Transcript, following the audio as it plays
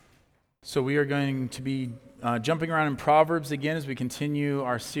So we are going to be jumping around in Proverbs again as we continue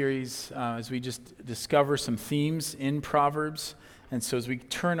our series, as we just discover some themes in Proverbs. And so as we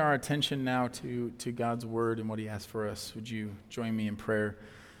turn our attention now to God's Word and what He has for us, would you join me in prayer?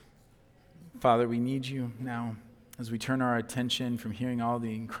 Father, we need you now as we turn our attention from hearing all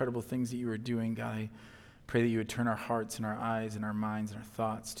the incredible things that you are doing. God, I pray that you would turn our hearts and our eyes and our minds and our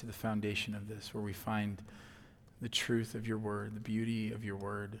thoughts to the foundation of this, where we find the truth of your Word, the beauty of your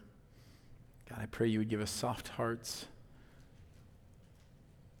Word. God, I pray you would give us soft hearts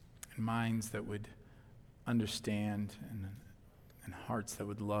and minds that would understand and hearts that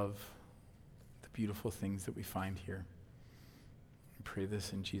would love the beautiful things that we find here. I pray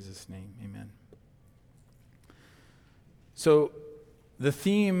this in Jesus' name. Amen. So the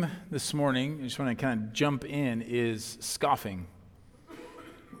theme this morning, I just want to kind of jump in, is scoffing,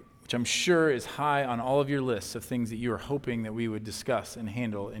 which I'm sure is high on all of your lists of things that you are hoping that we would discuss and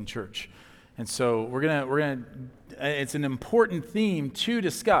handle in church. And so we're gonna. It's an important theme to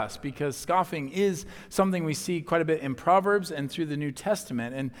discuss because scoffing is something we see quite a bit in Proverbs and through the New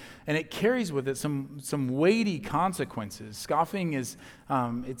Testament, and it carries with it some weighty consequences. Scoffing is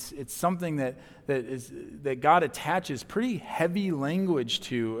it's something that God attaches pretty heavy language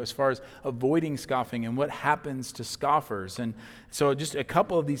to as far as avoiding scoffing and what happens to scoffers. And so just a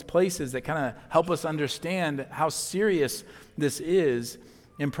couple of these places that kind of help us understand how serious this is.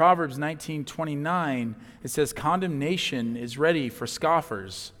 In Proverbs 19:29, it says, "Condemnation is ready for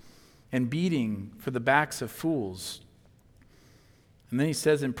scoffers, and beating for the backs of fools." And then he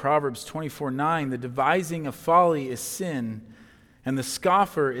says in Proverbs 24:9, "The devising of folly is sin, and the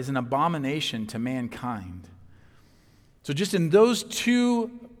scoffer is an abomination to mankind." So just in those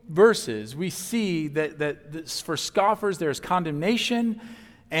two verses, we see that for scoffers there is condemnation,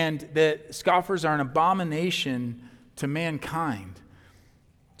 and that scoffers are an abomination to mankind.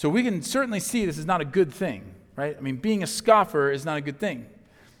 So we can certainly see this is not a good thing, right? I mean, being a scoffer is not a good thing.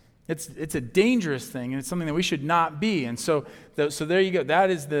 It's a dangerous thing, and it's something that we should not be. And so there you go. That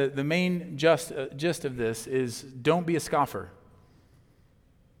is the main gist of this is don't be a scoffer.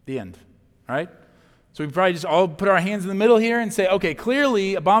 The end, all right? So we probably just all put our hands in the middle here and say, okay,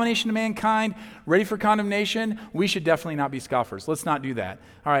 clearly, abomination to mankind, ready for condemnation. We should definitely not be scoffers. Let's not do that.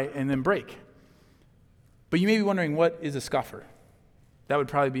 All right, and then break. But you may be wondering, what is a scoffer? That would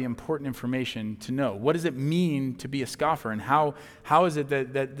probably be important information to know. What does it mean to be a scoffer, and how is it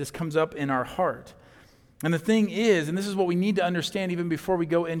that this comes up in our heart? And the thing is, and this is what we need to understand even before we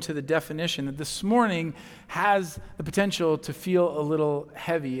go into the definition, that this morning has the potential to feel a little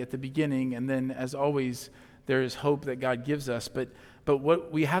heavy at the beginning, and then as always, there is hope that God gives us. But what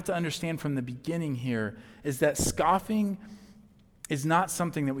we have to understand from the beginning here is that scoffing is not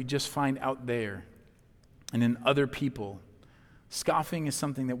something that we just find out there and in other people. Scoffing is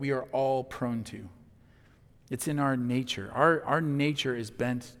something that we are all prone to. It's in our nature. Our nature is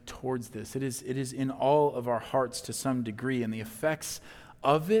bent towards this. It is in all of our hearts to some degree, and the effects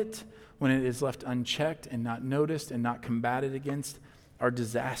of it, when it is left unchecked and not noticed and not combated against, are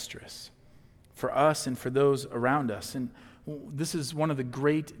disastrous for us and for those around us. And this is one of the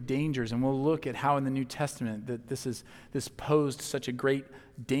great dangers, and we'll look at how in the New Testament that this posed such a great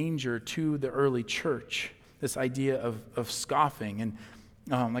danger to the early church. This idea of scoffing.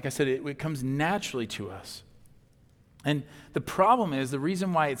 And like I said, it comes naturally to us. And the problem is, the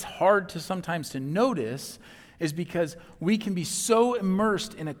reason why it's hard to sometimes to notice is because we can be so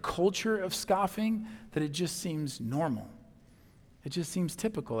immersed in a culture of scoffing that it just seems normal. It just seems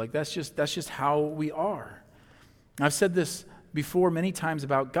typical. Like that's just how we are. I've said this before many times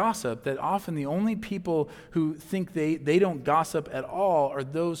about gossip, that often the only people who think they don't gossip at all are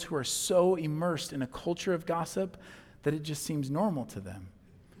those who are so immersed in a culture of gossip that it just seems normal to them.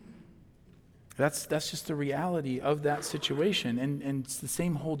 That's just the reality of that situation, and the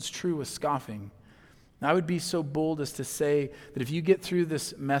same holds true with scoffing. I would be so bold as to say that if you get through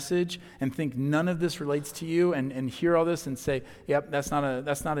this message and think none of this relates to you, and hear all this and say, yep, that's not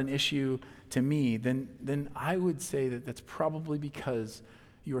an issue to me, then I would say that that's probably because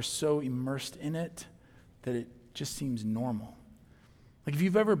you are so immersed in it that it just seems normal. Like if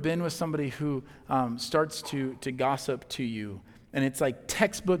you've ever been with somebody who starts to gossip to you, and it's like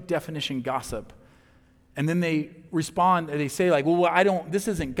textbook definition gossip, and then they respond and they say like, well, this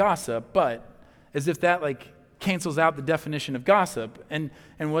isn't gossip, but as if that like cancels out the definition of gossip, and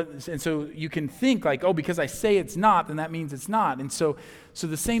so you can think like, oh, because I say it's not, then that means it's not. And so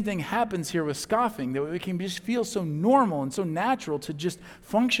the same thing happens here with scoffing, that it can just feel so normal and so natural to just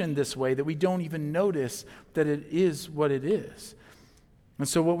function this way that we don't even notice that it is what it is. And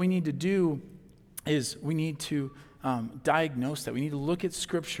so what we need to do is we need to diagnose that. We need to look at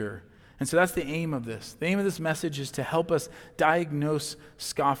Scripture And so that's the aim of this. The aim of this message is to help us diagnose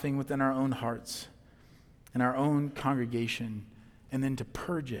scoffing within our own hearts, in our own congregation, and then to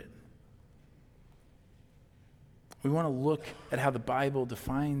purge it. We want to look at how the Bible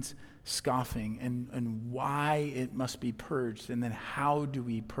defines scoffing and why it must be purged, and then how do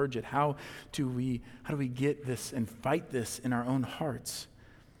we purge it? How do we get this and fight this in our own hearts?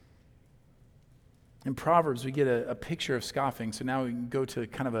 In Proverbs, we get a picture of scoffing, so now we can go to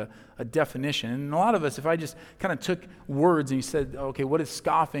kind of a definition. And a lot of us, if I just kind of took words and you said, okay, what is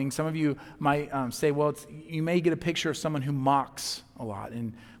scoffing? Some of you might say, well, you may get a picture of someone who mocks a lot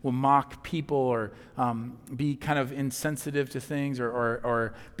and will mock people or be kind of insensitive to things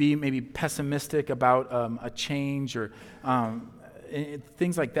or be maybe pessimistic about a change or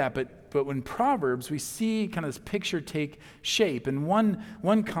things like that. But when Proverbs, we see kind of this picture take shape. And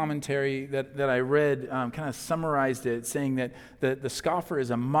one commentary that I read kind of summarized it, saying that the scoffer is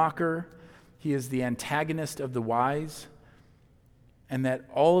a mocker, he is the antagonist of the wise, and that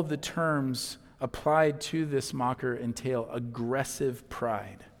all of the terms applied to this mocker entail aggressive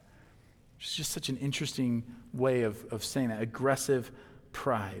pride. It's just such an interesting way of saying that, aggressive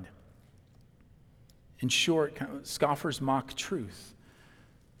pride. In short, scoffers mock truth.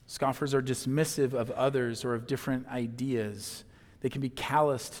 Scoffers are dismissive of others or of different ideas. They can be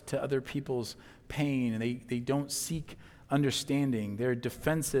calloused to other people's pain, and they don't seek understanding. They're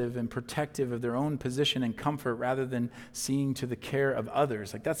defensive and protective of their own position and comfort rather than seeing to the care of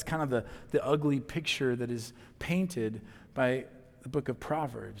others. Like that's kind of the ugly picture that is painted by the book of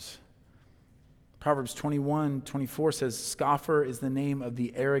Proverbs. Proverbs 21:24 says, "Scoffer is the name of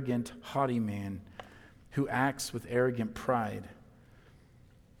the arrogant, haughty man who acts with arrogant pride."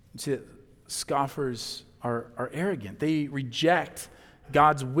 You see that scoffers are arrogant. They reject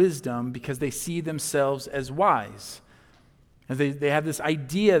God's wisdom because they see themselves as wise. And they have this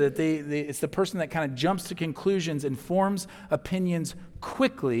idea that it's the person that kind of jumps to conclusions and forms opinions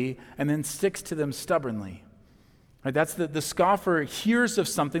quickly and then sticks to them stubbornly. Right, that's the scoffer hears of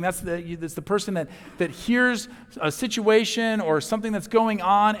something. That's the person that hears a situation or something that's going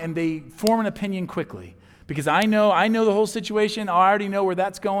on and they form an opinion quickly. Because I know the whole situation. I already know where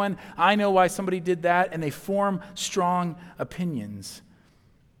that's going. I know why somebody did that. And they form strong opinions.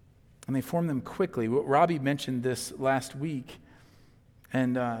 And they form them quickly. Robbie mentioned this last week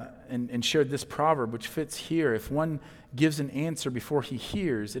and shared this proverb, which fits here. If one gives an answer before he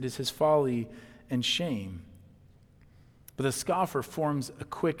hears, it is his folly and shame. But the scoffer forms a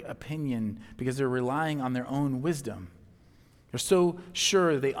quick opinion because they're relying on their own wisdom. They're so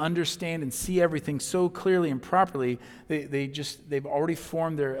sure they understand and see everything so clearly and properly, they've already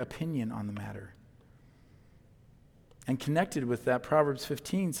formed their opinion on the matter. And connected with that, Proverbs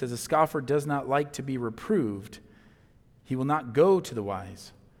 15 says, "A scoffer does not like to be reproved. He will not go to the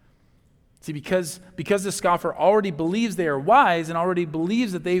wise." See, because the scoffer already believes they are wise and already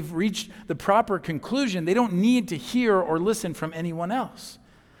believes that they've reached the proper conclusion, they don't need to hear or listen from anyone else.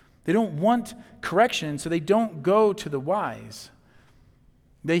 They don't want correction, so they don't go to the wise.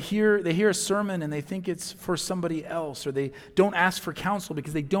 They hear a sermon and they think it's for somebody else, or they don't ask for counsel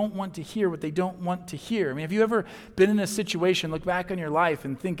because they don't want to hear what they don't want to hear. I mean, have you ever been in a situation, look back on your life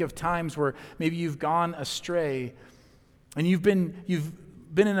and think of times where maybe you've gone astray and you've been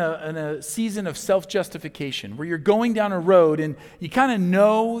in a season of self-justification where you're going down a road and you kind of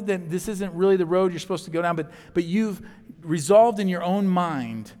know that this isn't really the road you're supposed to go down, but you've resolved in your own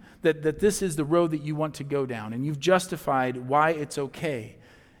mind that this is the road that you want to go down, and you've justified why it's okay.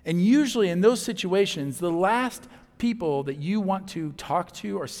 And usually in those situations, the last people that you want to talk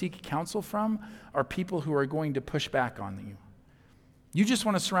to or seek counsel from are people who are going to push back on you. You just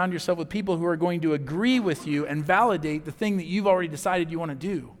want to surround yourself with people who are going to agree with you and validate the thing that you've already decided you want to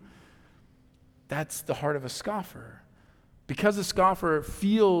do. That's the heart of a scoffer. Because a scoffer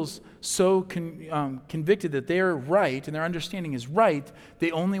feels so convicted that they're right and their understanding is right,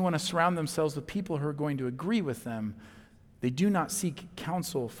 they only want to surround themselves with people who are going to agree with them. They do not seek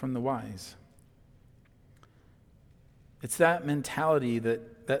counsel from the wise. It's that mentality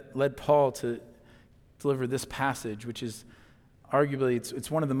that led Paul to deliver this passage, which is arguably,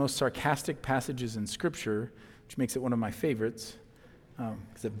 it's one of the most sarcastic passages in Scripture, which makes it one of my favorites,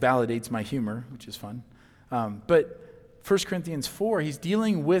 because it validates my humor, which is fun. But 1 Corinthians 4, he's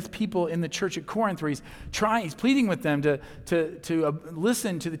dealing with people in the church at Corinth where he's pleading with them to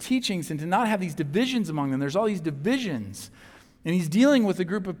listen to the teachings and to not have these divisions among them. There's all these divisions. And he's dealing with a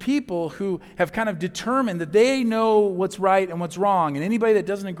group of people who have kind of determined that they know what's right and what's wrong, and anybody that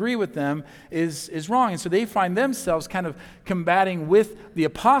doesn't agree with them is wrong. And so they find themselves kind of combating with the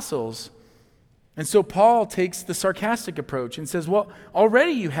apostles. And so Paul takes the sarcastic approach and says, well,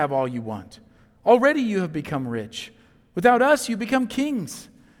 already you have all you want. Already you have become rich. Without us, you become kings.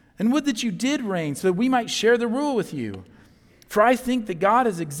 And would that you did reign so that we might share the rule with you. For I think that God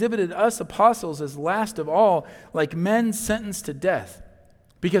has exhibited us apostles as last of all, like men sentenced to death,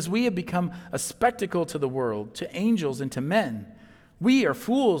 because we have become a spectacle to the world, to angels and to men. We are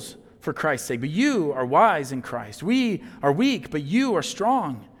fools for Christ's sake, but you are wise in Christ. We are weak, but you are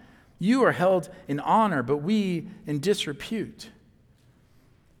strong. You are held in honor, but we in disrepute.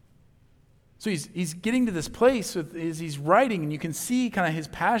 So he's getting to this place as he's writing, and you can see kind of his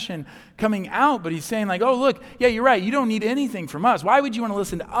passion coming out, but he's saying like, oh, look, yeah, you're right. You don't need anything from us. Why would you want to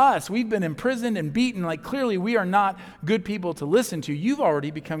listen to us? We've been imprisoned and beaten. Like, clearly we are not good people to listen to. You've already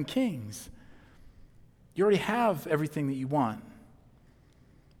become kings. You already have everything that you want.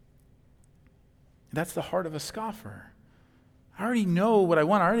 That's the heart of a scoffer. I already know what I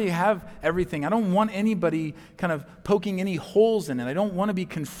want. I already have everything. I don't want anybody kind of poking any holes in it. I don't want to be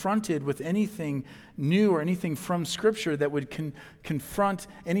confronted with anything new or anything from Scripture that would confront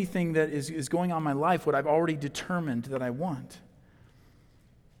anything that is going on in my life, what I've already determined that I want.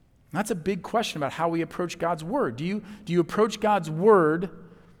 And that's a big question about how we approach God's Word. Do you approach God's Word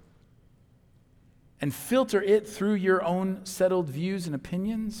and filter it through your own settled views and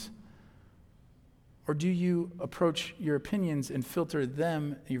opinions? Or do you approach your opinions and filter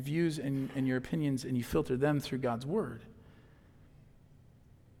them, your views and your opinions, and you filter them through God's Word?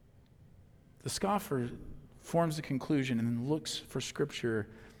 The scoffer forms a conclusion and then looks for Scripture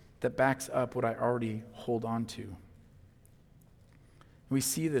that backs up what I already hold on to. We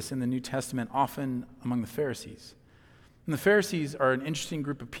see this in the New Testament often among the Pharisees. And the Pharisees are an interesting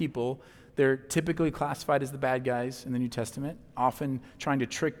group of people. They're typically classified as the bad guys in the New Testament, often trying to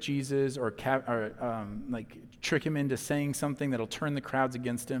trick Jesus or trick him into saying something that'll turn the crowds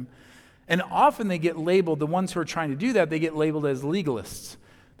against him. And often they get labeled, the ones who are trying to do that, they get labeled as legalists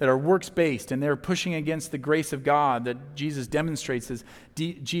that are works-based, and they're pushing against the grace of God that Jesus demonstrates as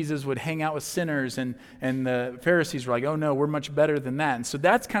Jesus would hang out with sinners, and the Pharisees were like, oh no, we're much better than that. And so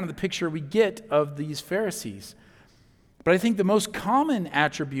that's kind of the picture we get of these Pharisees. But I think the most common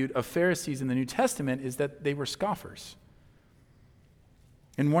attribute of Pharisees in the New Testament is that they were scoffers.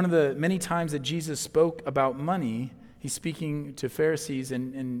 And one of the many times that Jesus spoke about money, he's speaking to Pharisees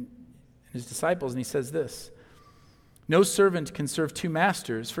and his disciples, and he says this: no servant can serve two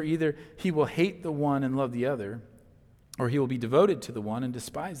masters, for either he will hate the one and love the other, or he will be devoted to the one and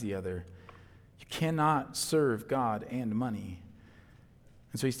despise the other. You cannot serve God and money.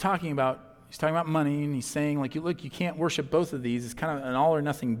 And so he's talking about money, and he's saying, like, look, you can't worship both of these. It's kind of an all or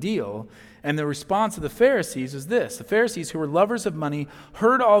nothing deal. And the response of the Pharisees is this: the Pharisees, who were lovers of money,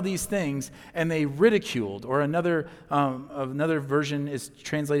 heard all these things, and they ridiculed, or another version is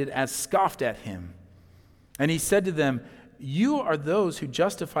translated as scoffed at him. And he said to them, you are those who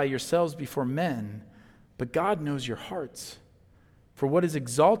justify yourselves before men, but God knows your hearts. For what is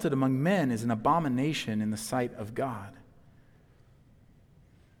exalted among men is an abomination in the sight of God.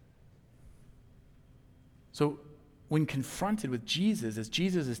 So when confronted with Jesus, as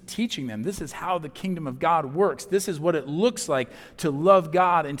Jesus is teaching them, this is how the kingdom of God works. This is what it looks like to love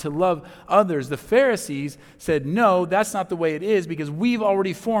God and to love others. The Pharisees said, no, that's not the way it is, because we've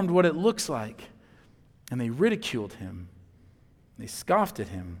already formed what it looks like. And they ridiculed him. They scoffed at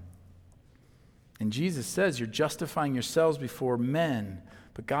him. And Jesus says, you're justifying yourselves before men,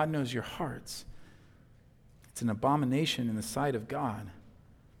 but God knows your hearts. It's an abomination in the sight of God.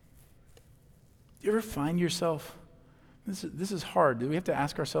 Do you ever find yourself, this is hard. We have to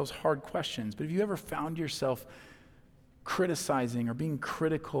ask ourselves hard questions, but have you ever found yourself criticizing or being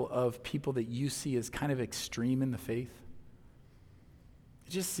critical of people that you see as kind of extreme in the faith? It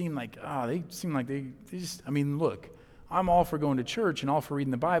just seemed like, look, I'm all for going to church and all for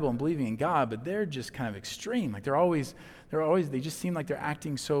reading the Bible and believing in God, but they're just kind of extreme. Like they just seem like they're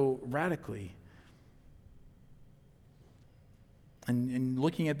acting so radically. And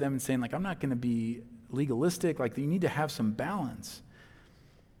looking at them and saying, like, I'm not going to be legalistic. Like, you need to have some balance.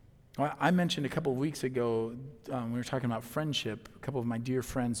 Well, I mentioned a couple of weeks ago, we were talking about friendship, a couple of my dear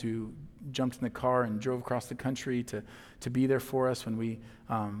friends who jumped in the car and drove across the country to be there for us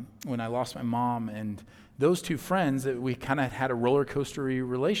when I lost my mom. And those two friends, we kind of had a roller coastery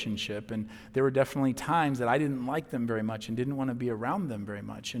relationship, and there were definitely times that I didn't like them very much and didn't want to be around them very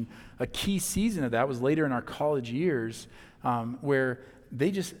much. And a key season of that was later in our college years, where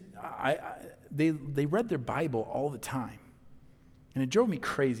they read their Bible all the time. And it drove me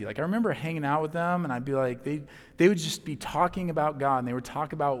crazy. Like, I remember hanging out with them, and I'd be like, they would just be talking about God, and they would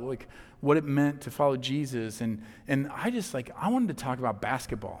talk about like what it meant to follow Jesus. And I just, like, I wanted to talk about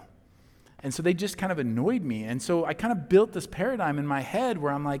basketball. And so they just kind of annoyed me. And so I kind of built this paradigm in my head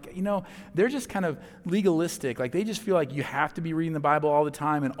where I'm like, they're just kind of legalistic. Like they just feel like you have to be reading the Bible all the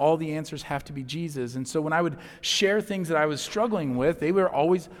time and all the answers have to be Jesus. And so when I would share things that I was struggling with, they were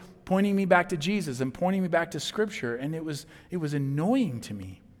always pointing me back to Jesus and pointing me back to Scripture. And it was annoying to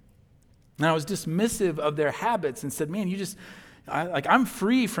me. And I was dismissive of their habits and said, man, I'm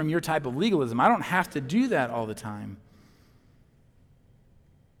free from your type of legalism. I don't have to do that all the time.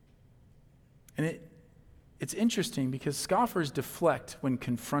 And it's interesting because scoffers deflect when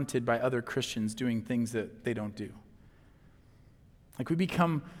confronted by other Christians doing things that they don't do. Like we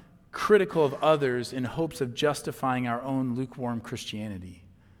become critical of others in hopes of justifying our own lukewarm Christianity.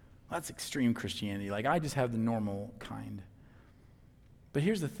 Well, that's extreme Christianity. Like I just have the normal kind. But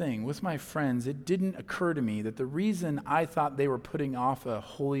here's the thing. With my friends, it didn't occur to me that the reason I thought they were putting off a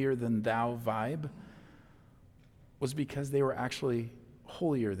holier-than-thou vibe was because they were actually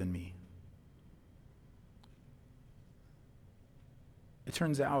holier than me. It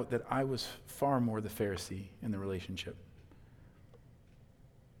turns out that I was far more the Pharisee in the relationship.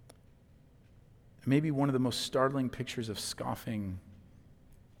 Maybe one of the most startling pictures of scoffing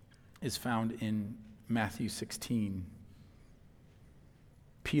is found in Matthew 16.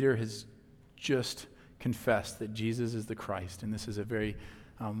 Peter has just confessed that Jesus is the Christ, and this is a very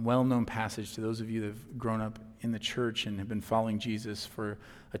well-known passage to those of you that have grown up in the church and have been following Jesus for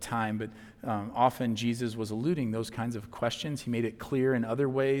a time, but often Jesus was eluding those kinds of questions. He made it clear in other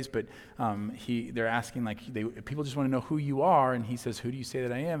ways, but they're asking, people just want to know who you are, and he says, who do you say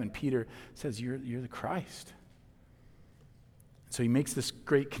that I am? And Peter says, you're the Christ. So he makes this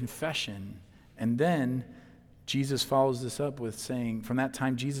great confession, and then Jesus follows this up with saying, from that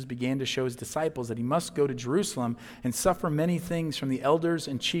time Jesus began to show his disciples that he must go to Jerusalem and suffer many things from the elders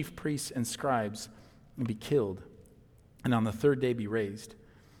and chief priests and scribes and be killed, and on the third day be raised.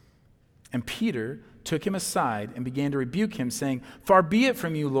 And Peter took him aside and began to rebuke him, saying, far be it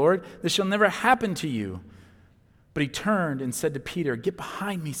from you, Lord, this shall never happen to you. But he turned and said to Peter, get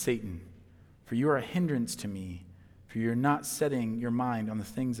behind me, Satan, for you are a hindrance to me, for you're not setting your mind on the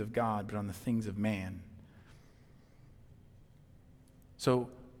things of God, but on the things of man. So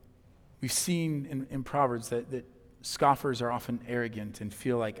we've seen in Proverbs that scoffers are often arrogant and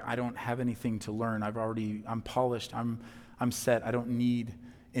feel like I don't have anything to learn. I'm polished. I'm set. I don't need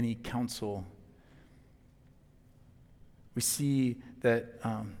any counsel. We see that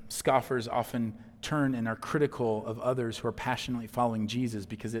scoffers often turn and are critical of others who are passionately following Jesus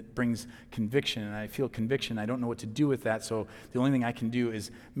because it brings conviction, and I feel conviction. I don't know what to do with that, so the only thing I can do is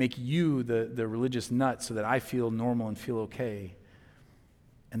make you the religious nut so that I feel normal and feel okay.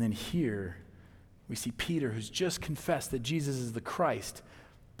 And then here, we see Peter, who's just confessed that Jesus is the Christ,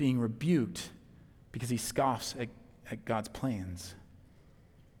 being rebuked because he scoffs at God's plans.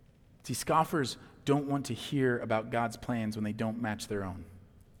 See, scoffers don't want to hear about God's plans when they don't match their own.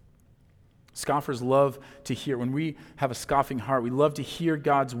 Scoffers love to hear, when we have a scoffing heart, we love to hear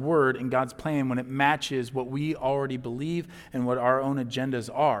God's word and God's plan when it matches what we already believe and what our own agendas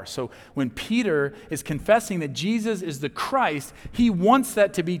are. So when Peter is confessing that Jesus is the Christ, he wants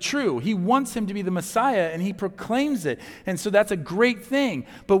that to be true. He wants him to be the Messiah, and he proclaims it. And so that's a great thing.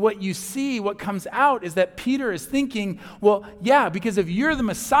 But what you see, what comes out, is that Peter is thinking, well, yeah, because if you're the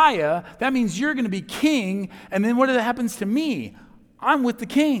Messiah, that means you're going to be king, and then what happens to me? I'm with the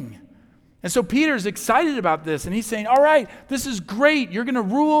king. And so Peter's excited about this, and he's saying, all right, this is great. You're going to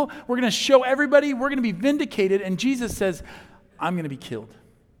rule. We're going to show everybody. We're going to be vindicated. And Jesus says, I'm going to be killed.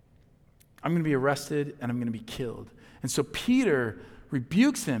 I'm going to be arrested, and I'm going to be killed. And so Peter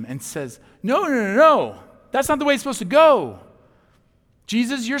rebukes him and says, no. That's not the way it's supposed to go.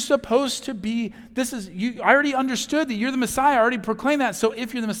 Jesus, you're supposed to be, I already understood that you're the Messiah. I already proclaimed that. So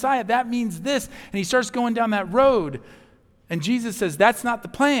if you're the Messiah, that means this. And he starts going down that road. And Jesus says, that's not the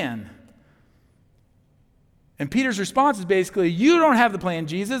plan. And Peter's response is basically, you don't have the plan,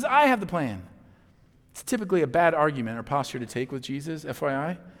 Jesus, I have the plan. It's typically a bad argument or posture to take with Jesus,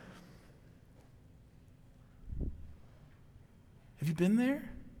 FYI. Have you been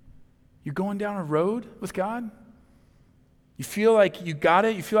there? You're going down a road with God. You feel like you got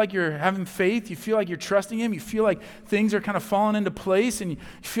it. You feel like you're having faith. You feel like you're trusting him. You feel like things are kind of falling into place, and you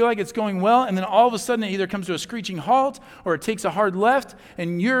feel like it's going well, and then all of a sudden it either comes to a screeching halt or it takes a hard left,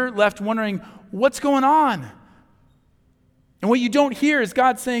 and you're left wondering, what's going on? And what you don't hear is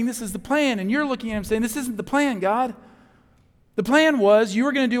God saying, this is the plan. And you're looking at him saying, this isn't the plan, God. The plan was you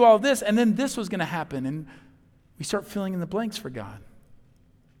were going to do all this, and then this was going to happen. And we start filling in the blanks for God.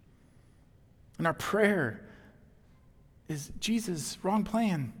 And our prayer is, Jesus, wrong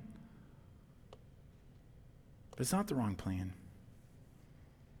plan. But it's not the wrong plan.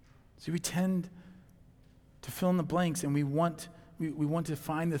 See, we tend to fill in the blanks, and we want to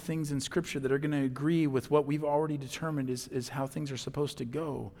find the things in Scripture that are going to agree with what we've already determined is how things are supposed to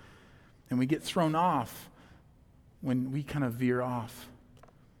go. And we get thrown off when we kind of veer off.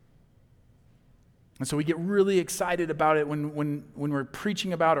 And so we get really excited about it when we're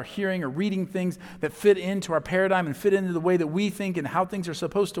preaching about or hearing or reading things that fit into our paradigm and fit into the way that we think and how things are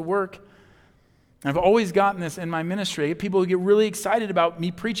supposed to work. And I've always gotten this in my ministry. People get really excited about me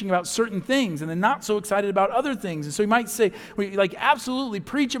preaching about certain things and then not so excited about other things. And so you might say, absolutely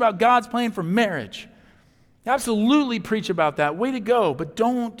preach about God's plan for marriage. Absolutely preach about that. Way to go. But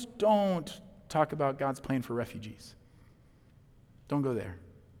don't talk about God's plan for refugees. Don't go there.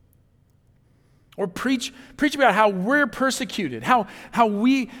 Or preach about how we're persecuted, how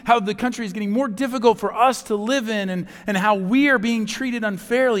the country is getting more difficult for us to live in, and how we are being treated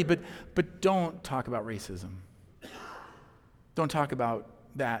unfairly, but don't talk about racism. Don't talk about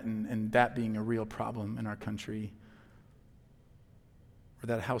that and that being a real problem in our country. Or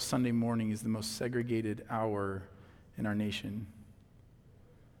that how Sunday morning is the most segregated hour in our nation.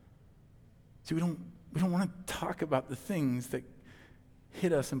 See, we don't want to talk about the things that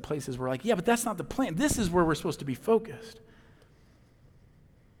hit us in places where we're like, yeah, but that's not the plan. This is where we're supposed to be focused.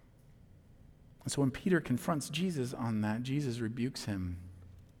 And so when Peter confronts Jesus on that, Jesus rebukes him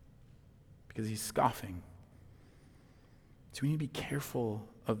because he's scoffing. So we need to be careful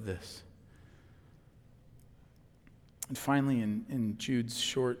of this. And finally, in Jude's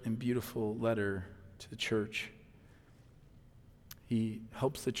short and beautiful letter to the church, he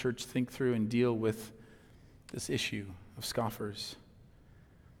helps the church think through and deal with this issue of scoffers.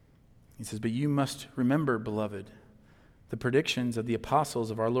 He says, but you must remember, beloved, the predictions of the apostles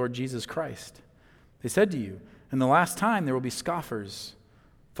of our Lord Jesus Christ. They said to you, in the last time there will be scoffers,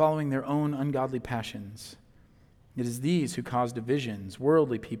 following their own ungodly passions. It is these who cause divisions,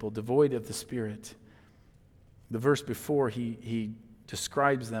 worldly people, devoid of the Spirit. The verse before, he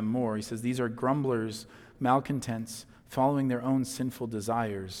describes them more. He says, these are grumblers, malcontents, following their own sinful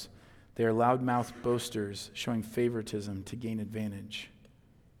desires. They are loudmouthed boasters, showing favoritism to gain advantage.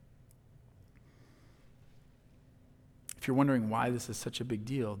 If you're wondering why this is such a big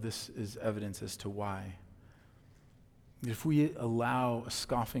deal, this is evidence as to why. If we allow a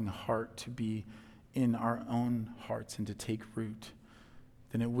scoffing heart to be in our own hearts and to take root,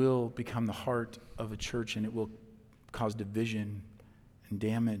 then it will become the heart of a church and it will cause division and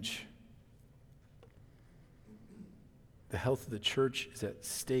damage. The health of the church is at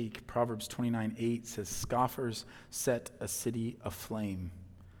stake. Proverbs 29:8 says, scoffers set a city aflame,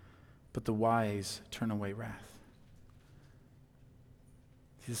 but the wise turn away wrath.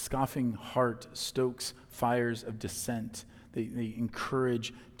 His scoffing heart stokes fires of dissent. They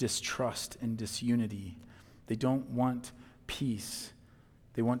encourage distrust and disunity. They don't want peace.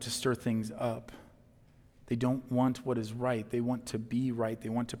 They want to stir things up. They don't want what is right. They want to be right. They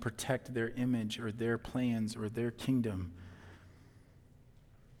want to protect their image or their plans or their kingdom.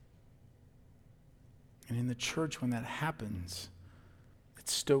 And in the church, when that happens, it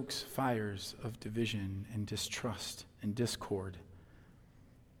stokes fires of division and distrust and discord.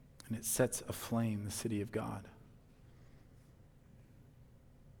 And it sets aflame the city of God.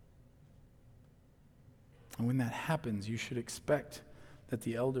 And when that happens, you should expect that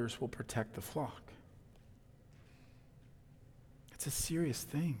the elders will protect the flock. It's a serious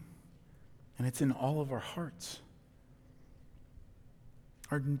thing. And it's in all of our hearts.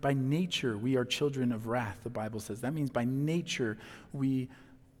 By nature, we are children of wrath, the Bible says. That means by nature, we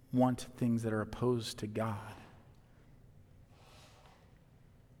want things that are opposed to God.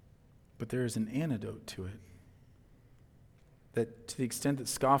 But there is an antidote to it. That to the extent that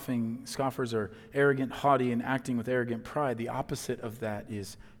scoffers are arrogant, haughty, and acting with arrogant pride, the opposite of that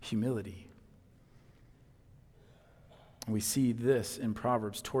is humility. We see this in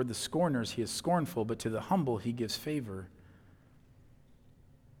Proverbs. Toward the scorners he is scornful, but to the humble he gives favor.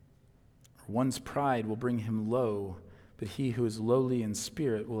 One's pride will bring him low, but he who is lowly in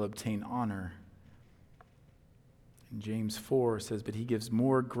spirit will obtain honor. And James 4 says, but he gives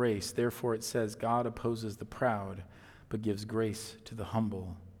more grace. Therefore it says, God opposes the proud, but gives grace to the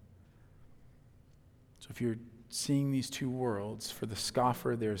humble. So if you're seeing these two worlds, for the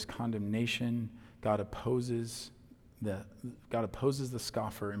scoffer there's condemnation. God opposes the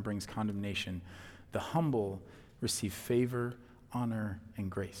scoffer and brings condemnation. The humble receive favor, honor, and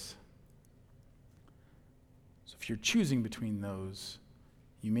grace. So if you're choosing between those,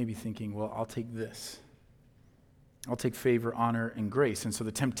 you may be thinking, well, I'll take this. I'll take favor, honor, and grace. And so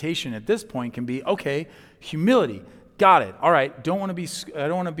the temptation at this point can be, okay, humility. Got it. All right, I don't want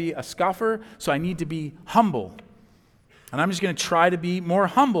to be a scoffer, so I need to be humble. And I'm just going to try to be more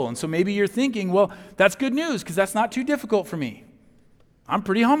humble. And so maybe you're thinking, well, that's good news because that's not too difficult for me. I'm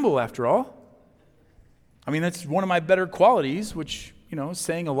pretty humble after all. I mean, that's one of my better qualities, which, is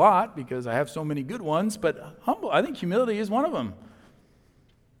saying a lot because I have so many good ones, but humble, I think humility is one of them.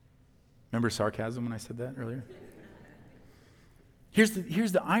 Remember sarcasm when I said that earlier? Here's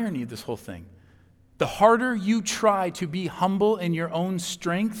the irony of this whole thing. The harder you try to be humble in your own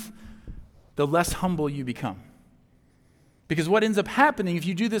strength, the less humble you become. Because what ends up happening if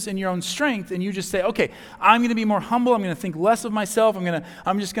you do this in your own strength and you just say, okay, I'm going to be more humble, I'm going to think less of myself, I'm going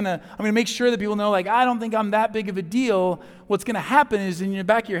to make sure that people know, like, I don't think I'm that big of a deal. What's going to happen is in the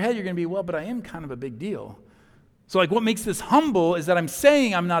back of your head, you're going to be, well, but I am kind of a big deal. So like what makes this humble is that I'm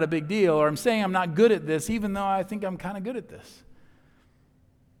saying I'm not a big deal, or I'm saying I'm not good at this, even though I think I'm kind of good at this.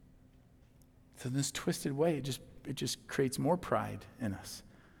 So in this twisted way, it just creates more pride in us.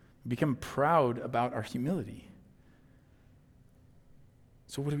 We become proud about our humility.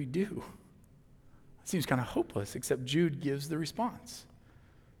 So what do we do? It seems kind of hopeless, except Jude gives the response.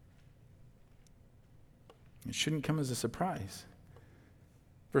 It shouldn't come as a surprise.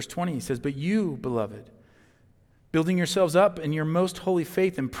 Verse 20, he says, "But you, beloved, building yourselves up in your most holy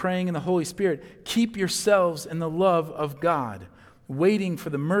faith and praying in the Holy Spirit, keep yourselves in the love of God, waiting for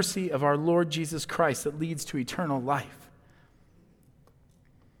the mercy of our Lord Jesus Christ that leads to eternal life."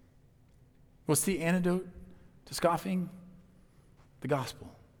 What's the antidote to scoffing? The gospel.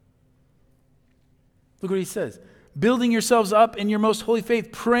 Look what he says. Building yourselves up in your most holy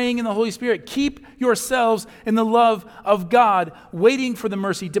faith, praying in the Holy Spirit. Keep yourselves in the love of God, waiting for the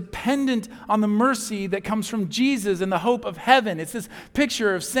mercy, dependent on the mercy that comes from Jesus and the hope of heaven. It's this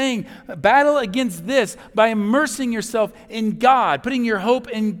picture of saying, battle against this by immersing yourself in God, putting your hope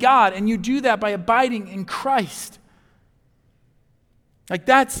in God, and you do that by abiding in Christ. Like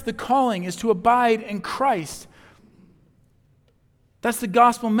that's the calling, is to abide in Christ. That's the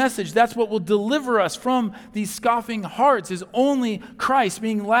gospel message. That's what will deliver us from these scoffing hearts, is only Christ,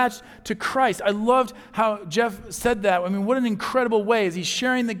 being latched to Christ. I loved how Jeff said that. I mean, what an incredible way is he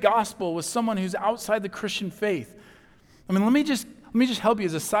sharing the gospel with someone who's outside the Christian faith. I mean, let me just help you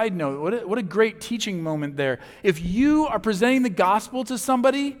as a side note. What a great teaching moment there. If you are presenting the gospel to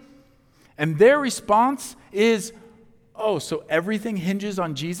somebody and their response is, oh, so everything hinges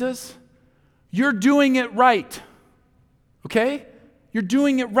on Jesus? You're doing it right. Okay? You're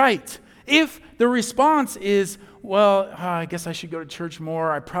doing it right. If the response is, well, I guess I should go to church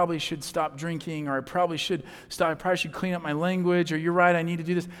more, I probably should stop drinking, or I probably should clean up my language, or you're right, I need to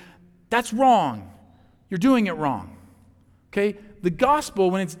do this. That's wrong. You're doing it wrong. Okay? The gospel,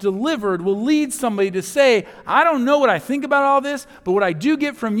 when it's delivered, will lead somebody to say, I don't know what I think about all this, but what I do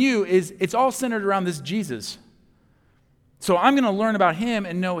get from you is it's all centered around this Jesus. So I'm going to learn about him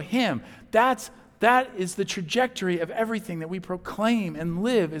and know him. That is the trajectory of everything that we proclaim and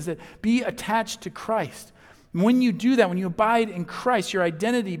live, is that be attached to Christ. And when you do that, when you abide in Christ, your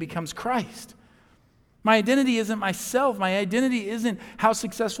identity becomes Christ. My identity isn't myself. My identity isn't how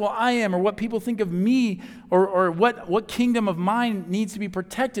successful I am or what people think of me or what kingdom of mine needs to be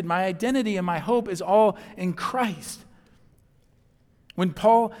protected. My identity and my hope is all in Christ. When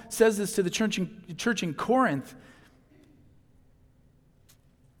Paul says this to the church in Corinth,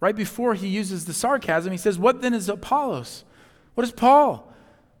 right before he uses the sarcasm, he says, "What then is Apollos? What is Paul?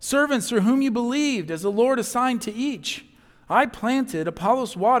 Servants through whom you believed, as the Lord assigned to each. I planted,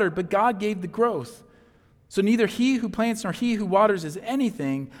 Apollos watered, but God gave the growth. So neither he who plants nor he who waters is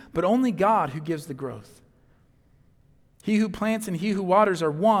anything, but only God who gives the growth. He who plants and he who waters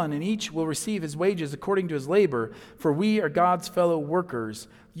are one, and each will receive his wages according to his labor. For we are God's fellow workers.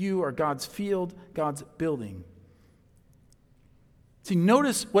 You are God's field, God's building." See,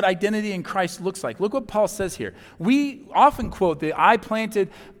 notice what identity in Christ looks like. Look what Paul says here. We often quote that I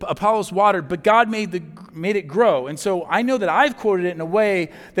planted, Apollos watered, but God made it grow. And so I know that I've quoted it in a way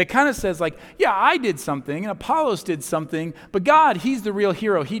that kind of says like, yeah, I did something and Apollos did something, but God, he's the real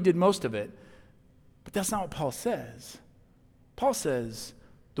hero. He did most of it. But that's not what Paul says. Paul says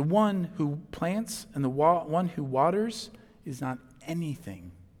the one who plants and the one who waters is not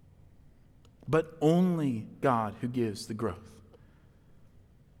anything, but only God who gives the growth.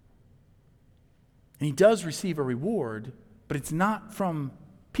 And he does receive a reward, but it's not from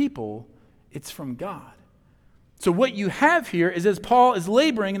people, it's from God. So what you have here is as Paul is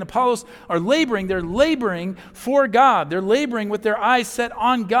laboring and Apollos are laboring, they're laboring for God. They're laboring with their eyes set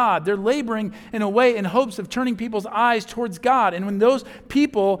on God. They're laboring in a way in hopes of turning people's eyes towards God. And when those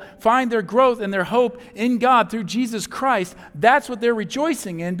people find their growth and their hope in God through Jesus Christ, that's what they're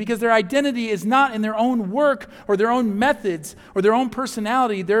rejoicing in, because their identity is not in their own work or their own methods or their own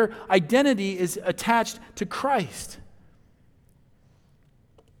personality. Their identity is attached to Christ.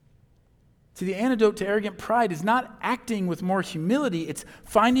 See, the antidote to arrogant pride is not acting with more humility. It's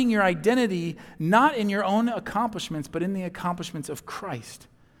finding your identity not in your own accomplishments, but in the accomplishments of Christ.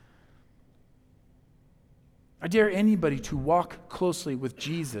 I dare anybody to walk closely with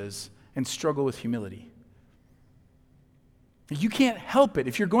Jesus and struggle with humility. You can't help it.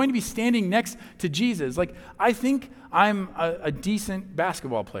 If you're going to be standing next to Jesus, like I think I'm a decent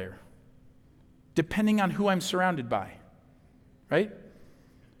basketball player, depending on who I'm surrounded by, right?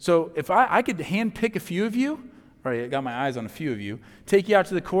 So if I could handpick a few of you, all right, I got my eyes on a few of you, take you out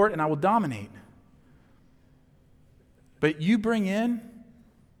to the court and I will dominate. But you bring in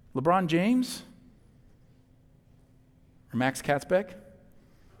LeBron James or Max Katzbeck.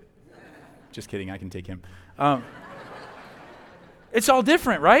 Just kidding, I can take him. It's all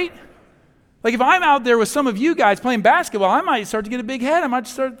different, right? Like if I'm out there with some of you guys playing basketball, I might start to get a big head. I might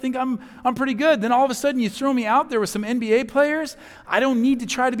start to think I'm pretty good. Then all of a sudden you throw me out there with some NBA players. I don't need to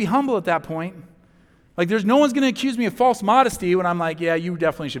try to be humble at that point. Like there's no one's going to accuse me of false modesty when I'm like, yeah, you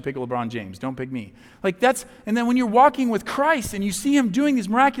definitely should pick LeBron James. Don't pick me. And then when you're walking with Christ and you see him doing these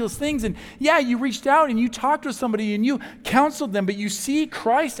miraculous things and yeah, you reached out and you talked with somebody and you counseled them, but you see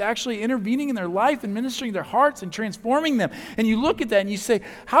Christ actually intervening in their life and ministering their hearts and transforming them. And you look at that and you say,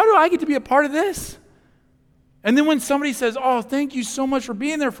 how do I get to be a part of this? And then when somebody says, oh, thank you so much for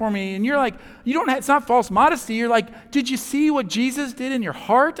being there for me. And you're like, it's not false modesty. You're like, did you see what Jesus did in your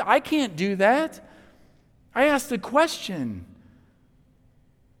heart? I can't do that. I asked a question.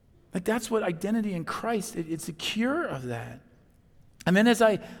 Like that's what identity in Christ, it's a cure of that. And then as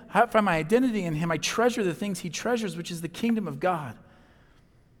I find my identity in him, I treasure the things he treasures, which is the kingdom of God.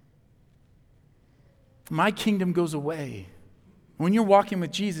 My kingdom goes away. When you're walking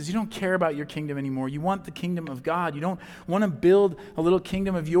with Jesus, you don't care about your kingdom anymore. You want the kingdom of God. You don't want to build a little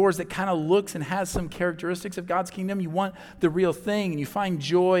kingdom of yours that kind of looks and has some characteristics of God's kingdom. You want the real thing, and you find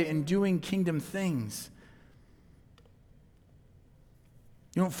joy in doing kingdom things.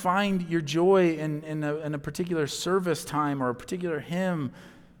 You don't find your joy in a particular service time or a particular hymn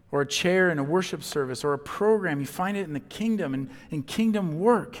or a chair in a worship service or a program. You find it in the kingdom and in kingdom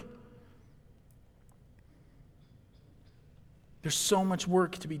work. There's so much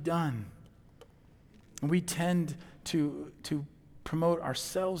work to be done. And we tend to promote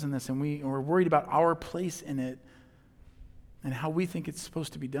ourselves in this, and we're worried about our place in it and how we think it's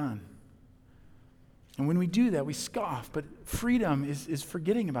supposed to be done. And when we do that, we scoff, but freedom is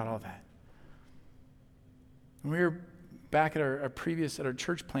forgetting about all that. When we were back at our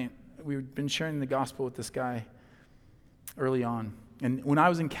church plant, we've been sharing the gospel with this guy early on. And when I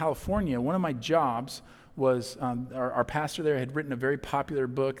was in California, one of my jobs was, our pastor there had written a very popular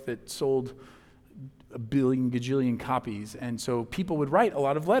book that sold a gajillion copies. And so people would write a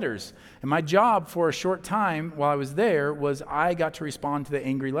lot of letters. And my job for a short time while I was there was I got to respond to the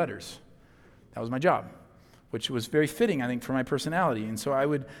angry letters. That was my job, which was very fitting, I think, for my personality. And so I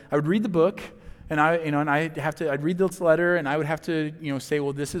would read the book, and I'd read this letter, and I would have to, say,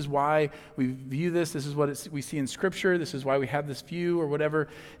 well, this is why we view this. This is what we see in Scripture. This is why we have this view, or whatever.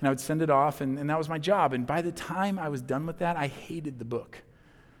 And I would send it off, and that was my job. And by the time I was done with that, I hated the book.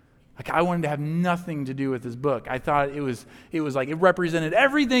 Like I wanted to have nothing to do with this book. I thought it was like it represented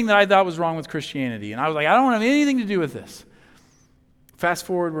everything that I thought was wrong with Christianity, and I was like, I don't want to have anything to do with this. Fast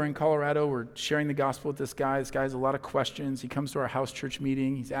forward, we're in Colorado, we're sharing the gospel with this guy. This guy has a lot of questions. He comes to our house church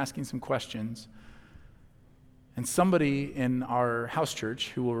meeting, he's asking some questions. And somebody in our house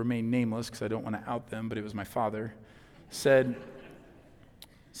church, who will remain nameless because I don't want to out them, but it was my father, said,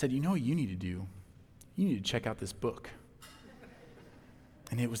 you know what you need to do? You need to check out this book.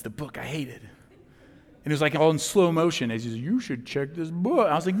 And it was the book I hated. And it was like all in slow motion. As he said, you should check this book.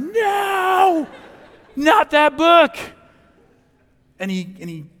 I was like, no, not that book. And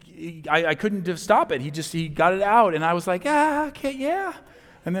I couldn't just stop it. He got it out, and I was like, okay, yeah.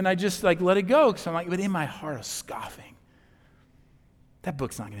 And then I just let it go, because I'm like, but in my heart I was scoffing. That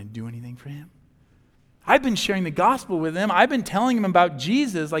book's not going to do anything for him. I've been sharing the gospel with him. I've been telling him about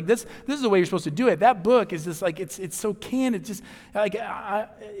Jesus. Like this is the way you're supposed to do it. That book is just like it's so canned. It's just like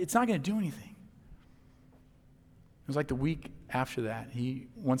it's not going to do anything. It was like the week after that. He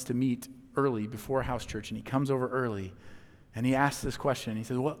wants to meet early before house church, and he comes over early. And he asked this question. He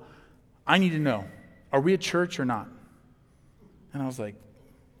said, well, I need to know, are we a church or not? And I was like,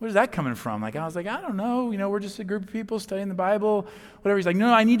 where's that coming from? I was like, I don't know. We're just a group of people studying the Bible, whatever. He's like,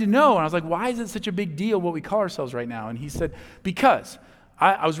 no, I need to know. And I was like, why is it such a big deal what we call ourselves right now? And he said, because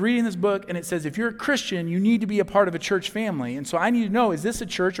I was reading this book, and it says, if you're a Christian, you need to be a part of a church family. And so I need to know, is this a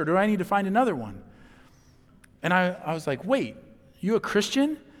church, or do I need to find another one? And I was like, wait, you a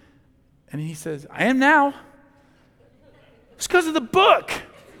Christian? And he says, I am now. It's because of the book.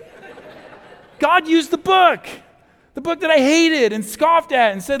 God used the book that I hated and scoffed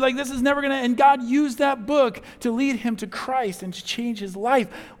at and said, like, this is never going to, and God used that book to lead him to Christ and to change his life.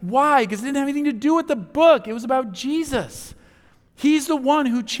 Why? Because it didn't have anything to do with the book. It was about Jesus. He's the one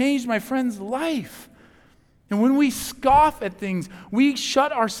who changed my friend's life. And when we scoff at things, we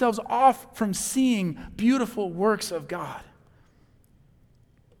shut ourselves off from seeing beautiful works of God.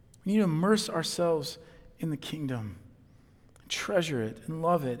 We need to immerse ourselves in the kingdom, treasure it and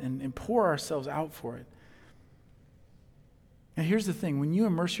love it and pour ourselves out for it. And here's the thing, when you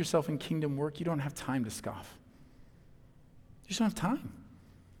immerse yourself in kingdom work, you don't have time to scoff. You just don't have time.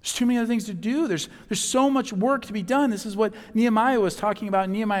 There's too many other things to do. There's so much work to be done. This is what Nehemiah was talking about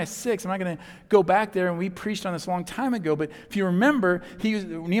in Nehemiah 6. I'm not going to go back there, and we preached on this a long time ago, but if you remember,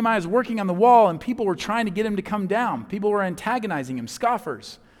 Nehemiah was working on the wall, and people were trying to get him to come down. People were antagonizing him,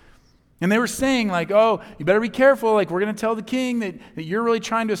 scoffers. And they were saying, like, oh, you better be careful. Like, we're going to tell the king that you're really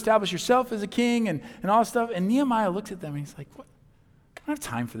trying to establish yourself as a king and all this stuff. And Nehemiah looks at them, and he's like, what? I don't have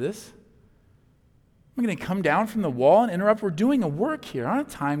time for this. I'm going to come down from the wall and interrupt. We're doing a work here. I don't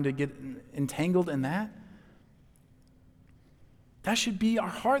have time to get entangled in that. That should be our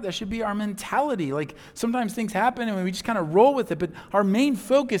heart. That should be our mentality. Like, sometimes things happen and we just kind of roll with it, but our main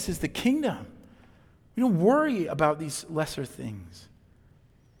focus is the kingdom. We don't worry about these lesser things.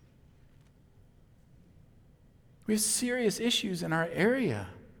 We have serious issues in our area.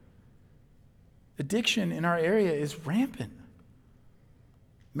 Addiction in our area is rampant.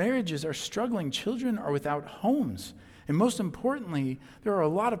 Marriages are struggling. Children are without homes. And most importantly, there are a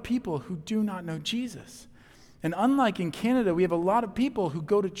lot of people who do not know Jesus. And unlike in Canada, we have a lot of people who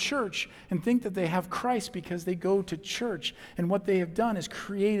go to church and think that they have Christ because they go to church. And what they have done is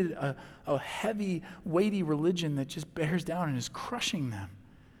created a heavy, weighty religion that just bears down and is crushing them.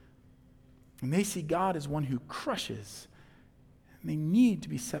 And they see God as one who crushes. And they need to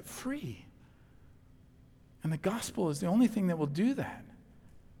be set free. And the gospel is the only thing that will do that.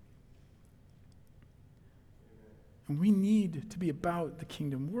 And we need to be about the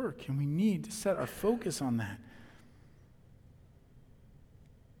kingdom work, and we need to set our focus on that.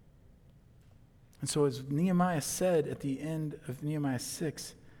 And so as Nehemiah said at the end of Nehemiah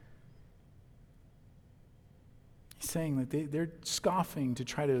 6, he's saying that they're scoffing to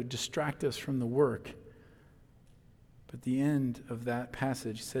try to distract us from the work. But at the end of that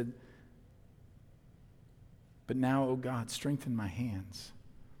passage, he said, but now, O God, strengthen my hands.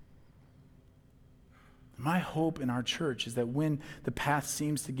 My hope in our church is that when the path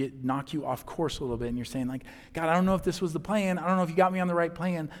seems to knock you off course a little bit and you're saying, like, God, I don't know if this was the plan. I don't know if you got me on the right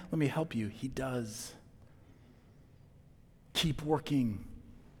plan. Let me help you. He does. Keep working.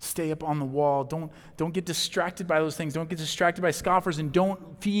 Stay up on the wall. Don't get distracted by those things. Don't get distracted by scoffers, and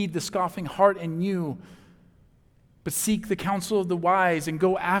don't feed the scoffing heart in you. But seek the counsel of the wise and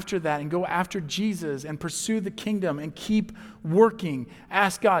go after that and go after Jesus and pursue the kingdom and keep working.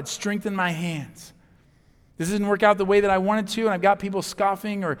 Ask God, strengthen my hands. This didn't work out the way that I wanted to, and I've got people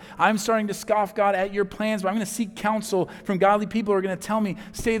scoffing, or I'm starting to scoff, God, at your plans, but I'm going to seek counsel from godly people who are going to tell me,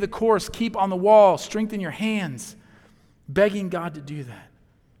 stay the course, keep on the wall, strengthen your hands. Begging God to do that.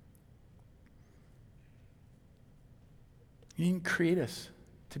 He didn't create us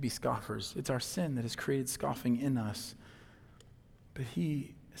to be scoffers. It's our sin that has created scoffing in us. But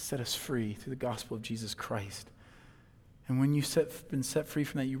he set us free through the gospel of Jesus Christ. And when you've been set free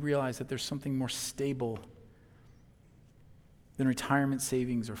from that, you realize that there's something more stable than retirement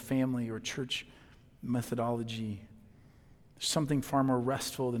savings or family or church methodology. There's something far more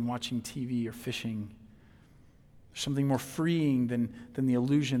restful than watching TV or fishing. There's something more freeing than the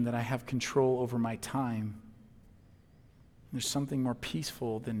illusion that I have control over my time. There's something more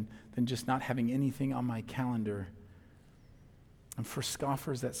peaceful than just not having anything on my calendar. And for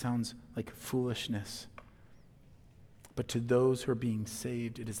scoffers, that sounds like foolishness. But to those who are being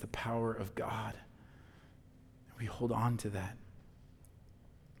saved, it is the power of God. We hold on to that.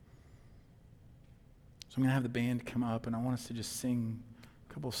 So I'm going to have the band come up, and I want us to just sing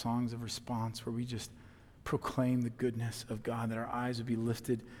a couple songs of response where we just proclaim the goodness of God, that our eyes would be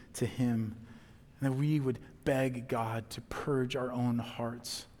lifted to him, and that we would beg God to purge our own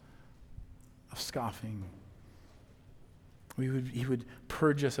hearts of scoffing. He would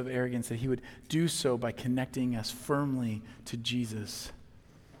purge us of arrogance, that he would do so by connecting us firmly to Jesus.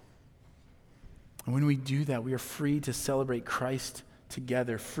 And when we do that, we are free to celebrate Christ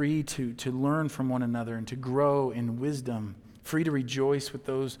together, free to learn from one another and to grow in wisdom, free to rejoice with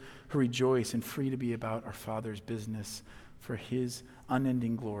those who rejoice, and free to be about our Father's business for his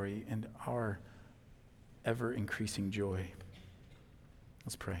unending glory and our ever-increasing joy.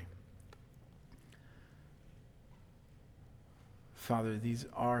 Let's pray. Father, these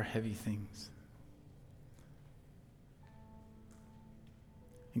are heavy things.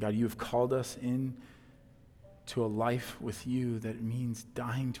 And God, you have called us in to a life with you that means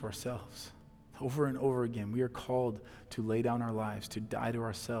dying to ourselves. Over and over again, we are called to lay down our lives, to die to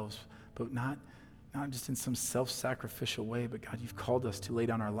ourselves, but not just in some self-sacrificial way, but God, you've called us to lay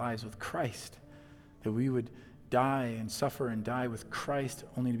down our lives with Christ, that we would die and suffer and die with Christ,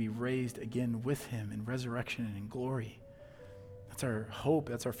 only to be raised again with him in resurrection and in glory. That's our hope,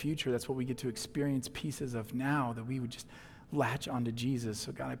 that's our future, that's what we get to experience pieces of now, that we would just latch onto Jesus.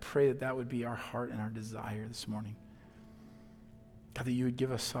 So God, I pray that that would be our heart and our desire this morning. God, that you would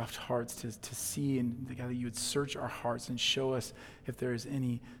give us soft hearts to see, and God, that you would search our hearts and show us if there is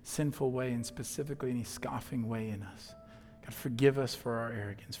any sinful way, and specifically any scoffing way in us. God, forgive us for our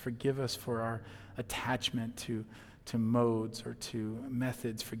arrogance. Forgive us for our attachment to modes or to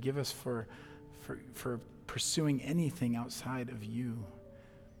methods. Forgive us for pursuing anything outside of you.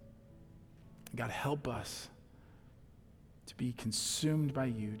 God, help us to be consumed by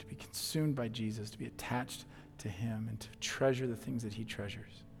you, to be consumed by Jesus, to be attached to him, and to treasure the things that he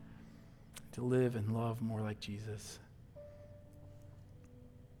treasures, to live and love more like Jesus.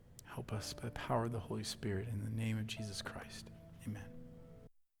 Help us by the power of the Holy Spirit in the name of Jesus Christ. Amen.